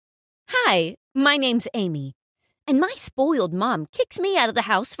Hi, my name's Amy, and my spoiled mom kicks me out of the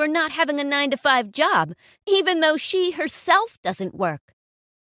house for not having a 9-to-5 job, even though she herself doesn't work.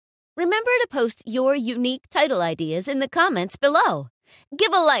 Remember to post your unique title ideas in the comments below.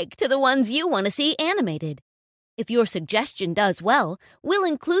 Give a like to the ones you want to see animated. If your suggestion does well, we'll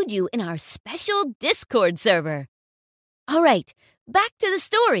include you in our special Discord server. All right, back to the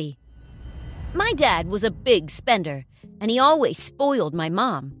story. My dad was a big spender, and he always spoiled my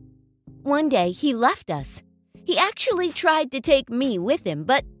mom. One day, he left us. He actually tried to take me with him,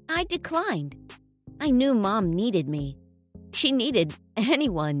 but I declined. I knew Mom needed me. She needed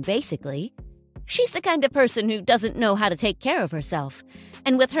anyone, basically. She's the kind of person who doesn't know how to take care of herself,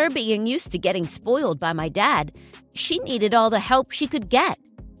 and with her being used to getting spoiled by my dad, she needed all the help she could get.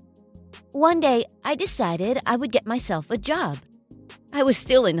 One day, I decided I would get myself a job. I was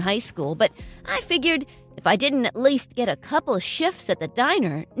still in high school, but I figured if I didn't at least get a couple shifts at the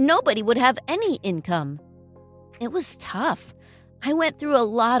diner, nobody would have any income. It was tough. I went through a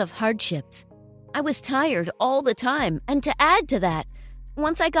lot of hardships. I was tired all the time, and to add to that,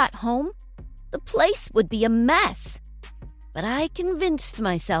 once I got home, the place would be a mess. But I convinced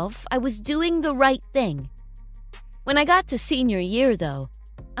myself I was doing the right thing. When I got to senior year, though,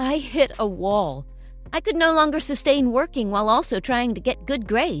 I hit a wall. I could no longer sustain working while also trying to get good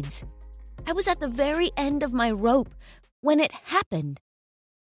grades. I was at the very end of my rope when it happened.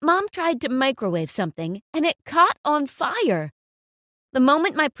 Mom tried to microwave something, and it caught on fire. The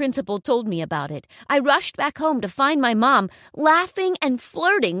moment my principal told me about it, I rushed back home to find my mom laughing and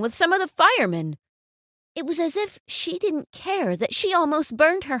flirting with some of the firemen. It was as if she didn't care that she almost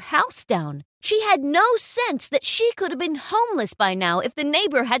burned her house down. She had no sense that she could have been homeless by now if the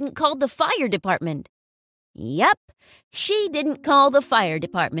neighbor hadn't called the fire department. Yep, she didn't call the fire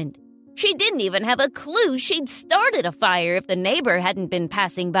department. She didn't even have a clue she'd started a fire if the neighbor hadn't been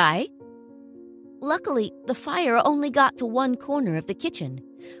passing by. Luckily, the fire only got to one corner of the kitchen,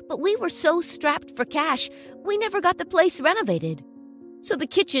 but we were so strapped for cash, we never got the place renovated. So the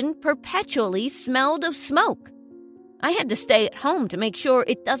kitchen perpetually smelled of smoke. I had to stay at home to make sure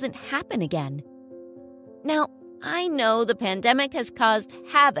it doesn't happen again. Now, I know the pandemic has caused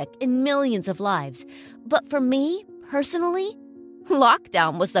havoc in millions of lives, but for me, personally,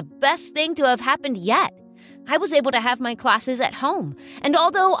 lockdown was the best thing to have happened yet. I was able to have my classes at home, and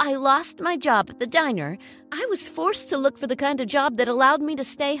although I lost my job at the diner, I was forced to look for the kind of job that allowed me to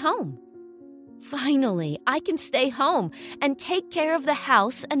stay home. Finally, I can stay home and take care of the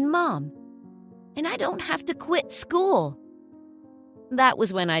house and Mom. And I don't have to quit school. That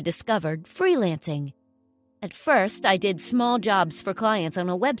was when I discovered freelancing. At first, I did small jobs for clients on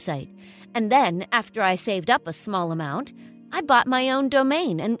a website, and then, after I saved up a small amount, I bought my own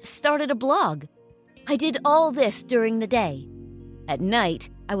domain and started a blog. I did all this during the day. At night,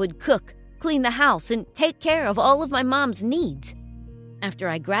 I would cook, clean the house, and take care of all of my mom's needs. After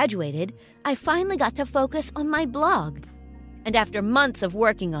I graduated, I finally got to focus on my blog. And after months of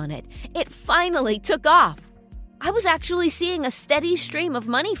working on it, it finally took off. I was actually seeing a steady stream of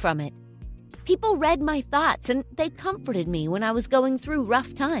money from it. People read my thoughts, and they comforted me when I was going through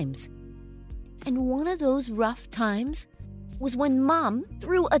rough times. And one of those rough times was when Mom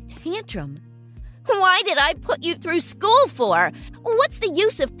threw a tantrum. Why did I put you through school for? What's the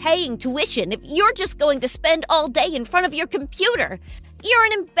use of paying tuition if you're just going to spend all day in front of your computer? You're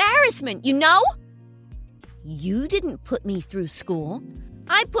an embarrassment, you know? You didn't put me through school.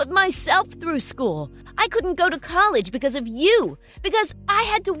 I put myself through school. I couldn't go to college because of you, because I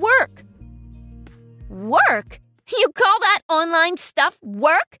had to work. Work? You call that online stuff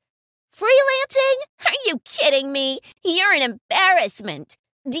work? Freelancing? Are you kidding me? You're an embarrassment.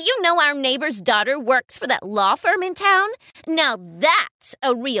 Do you know our neighbor's daughter works for that law firm in town? Now that's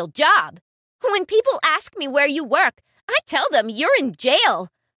a real job. When people ask me where you work, I tell them you're in jail.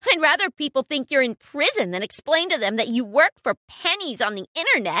 I'd rather people think you're in prison than explain to them that you work for pennies on the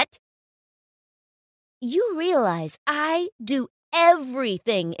internet. You realize I do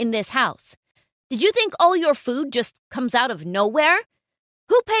everything in this house. Did you think all your food just comes out of nowhere?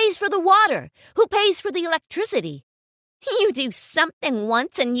 Who pays for the water? Who pays for the electricity? You do something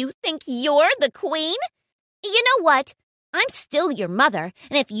once and you think you're the queen? You know what? I'm still your mother,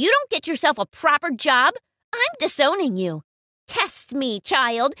 and if you don't get yourself a proper job, I'm disowning you. Test me,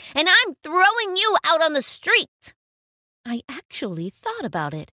 child, and I'm throwing you out on the streets. I actually thought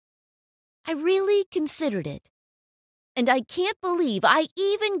about it. I really considered it. And I can't believe I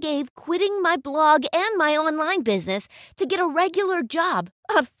even gave quitting my blog and my online business to get a regular job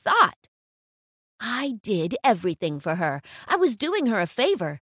a thought. I did everything for her. I was doing her a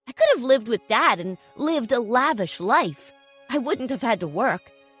favor. I could have lived with Dad and lived a lavish life. I wouldn't have had to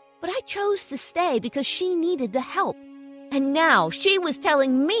work. But I chose to stay because she needed the help. And now she was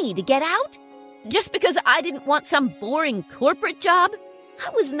telling me to get out? Just because I didn't want some boring corporate job?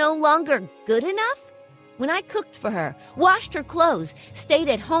 I was no longer good enough? When I cooked for her, washed her clothes, stayed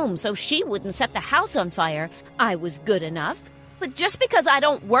at home so she wouldn't set the house on fire, I was good enough. But just because I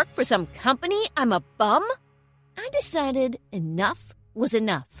don't work for some company, I'm a bum? I decided enough was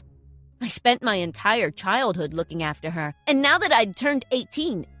enough. I spent my entire childhood looking after her, and now that I'd turned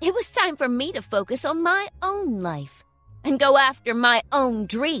 18, it was time for me to focus on my own life and go after my own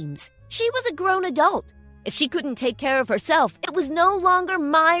dreams. She was a grown adult. If she couldn't take care of herself, it was no longer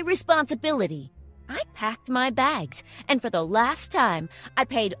my responsibility. I packed my bags, and for the last time, I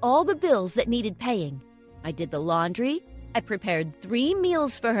paid all the bills that needed paying. I did the laundry. I prepared 3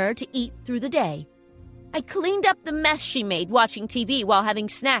 meals for her to eat through the day. I cleaned up the mess she made watching TV while having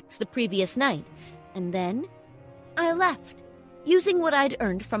snacks the previous night. And then I left. Using what I'd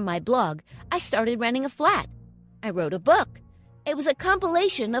earned from my blog, I started renting a flat. I wrote a book. It was a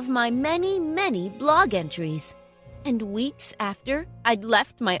compilation of my many, many blog entries. And weeks after I'd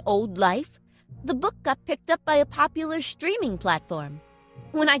left my old life, the book got picked up by a popular streaming platform.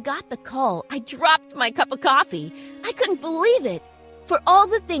 When I got the call, I dropped my cup of coffee. I couldn't believe it. For all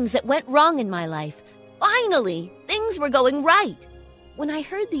the things that went wrong in my life, finally, things were going right. When I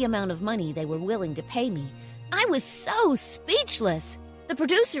heard the amount of money they were willing to pay me, I was so speechless. The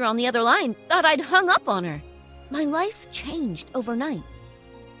producer on the other line thought I'd hung up on her. My life changed overnight.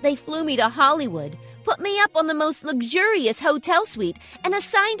 They flew me to Hollywood, put me up on the most luxurious hotel suite, and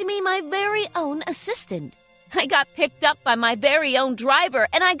assigned me my very own assistant. I got picked up by my very own driver,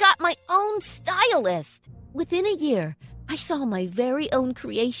 and I got my own stylist. Within a year, I saw my very own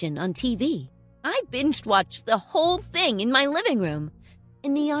creation on TV. I binge-watched the whole thing in my living room,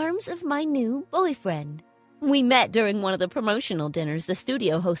 in the arms of my new boyfriend. We met during one of the promotional dinners the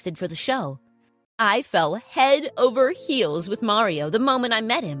studio hosted for the show. I fell head over heels with Mario the moment I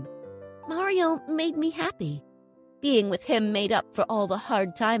met him. Mario made me happy. Being with him made up for all the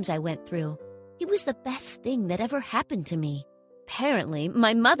hard times I went through. He was the best thing that ever happened to me. Apparently,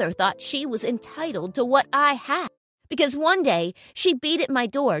 my mother thought she was entitled to what I had, because one day she beat at my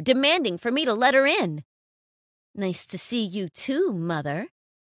door, demanding for me to let her in. "Nice to see you too, Mother."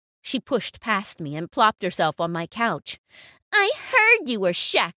 She pushed past me and plopped herself on my couch. "I heard you were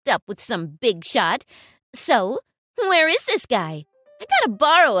shacked up with some big shot. So, where is this guy? I gotta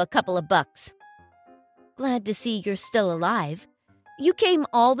borrow a couple of bucks." "Glad to see you're still alive. You came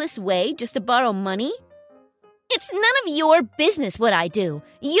all this way just to borrow money?" "It's none of your business what I do.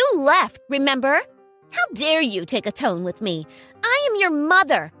 You left, remember? How dare you take a tone with me? I am your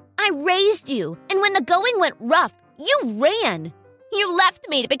mother. I raised you, and when the going went rough, you ran. You left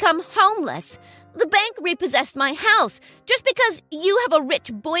me to become homeless. The bank repossessed my house. Just because you have a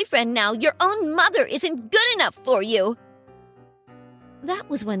rich boyfriend now, your own mother isn't good enough for you." That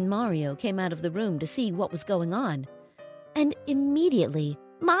was when Mario came out of the room to see what was going on. And immediately,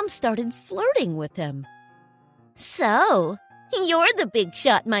 Mom started flirting with him. "So, you're the big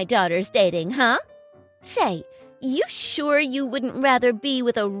shot my daughter's dating, huh? Say, you sure you wouldn't rather be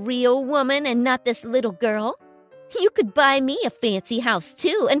with a real woman and not this little girl? You could buy me a fancy house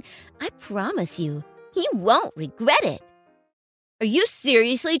too, and I promise you, he won't regret it." "Are you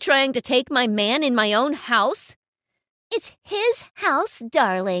seriously trying to take my man in my own house?" "It's his house,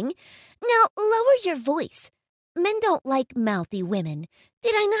 darling. Now lower your voice. Men don't like mouthy women.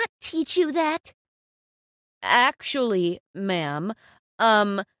 Did I not teach you that?" "Actually, ma'am,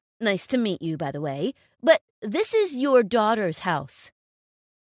 nice to meet you, by the way, but this is your daughter's house."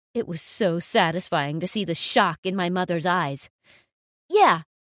 It was so satisfying to see the shock in my mother's eyes. "Yeah,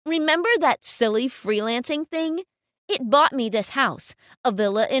 remember that silly freelancing thing? It bought me this house, a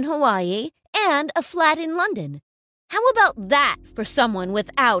villa in Hawaii, and a flat in London. How about that for someone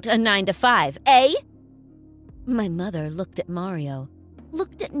without a 9-to-5, eh?" My mother looked at Mario,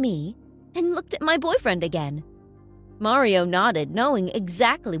 looked at me, and looked at my boyfriend again. Mario nodded, knowing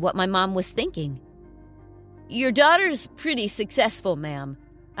exactly what my mom was thinking. "Your daughter's pretty successful, ma'am.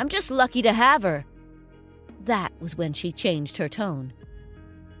 I'm just lucky to have her." That was when she changed her tone.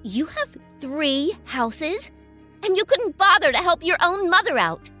 "You have 3 houses? And you couldn't bother to help your own mother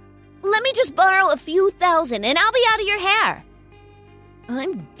out? Let me just borrow a few thousand and I'll be out of your hair."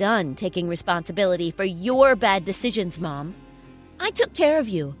 "I'm done taking responsibility for your bad decisions, Mom. I took care of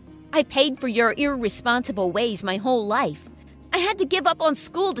you. I paid for your irresponsible ways my whole life. I had to give up on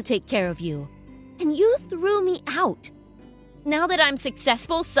school to take care of you. And you threw me out. Now that I'm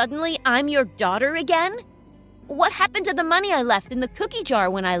successful, suddenly I'm your daughter again? What happened to the money I left in the cookie jar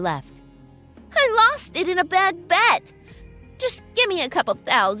when I left? I lost it in a bad bet. Just give me a couple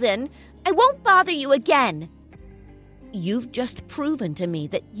thousand. I won't bother you again. You've just proven to me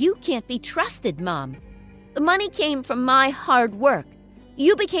that you can't be trusted, Mom. The money came from my hard work.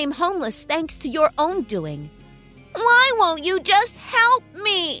 You became homeless thanks to your own doing. Why won't you just help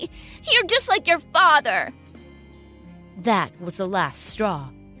me? You're just like your father. That was the last straw.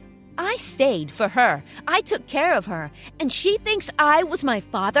 I stayed for her. I took care of her. And she thinks I was my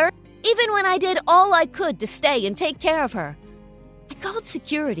father, even when I did all I could to stay and take care of her. I called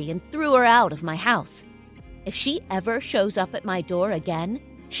security and threw her out of my house. If she ever shows up at my door again,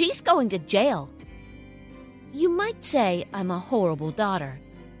 she's going to jail. You might say I'm a horrible daughter,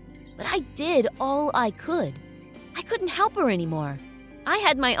 but I did all I could. I couldn't help her anymore. I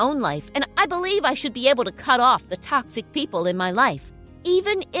had my own life, and I believe I should be able to cut off the toxic people in my life,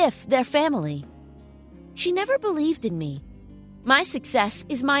 even if they're family. She never believed in me. My success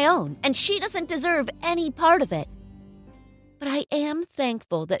is my own, and she doesn't deserve any part of it. But I am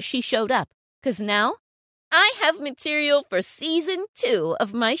thankful that she showed up, because now I have material for season 2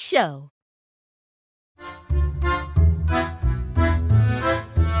 of my show.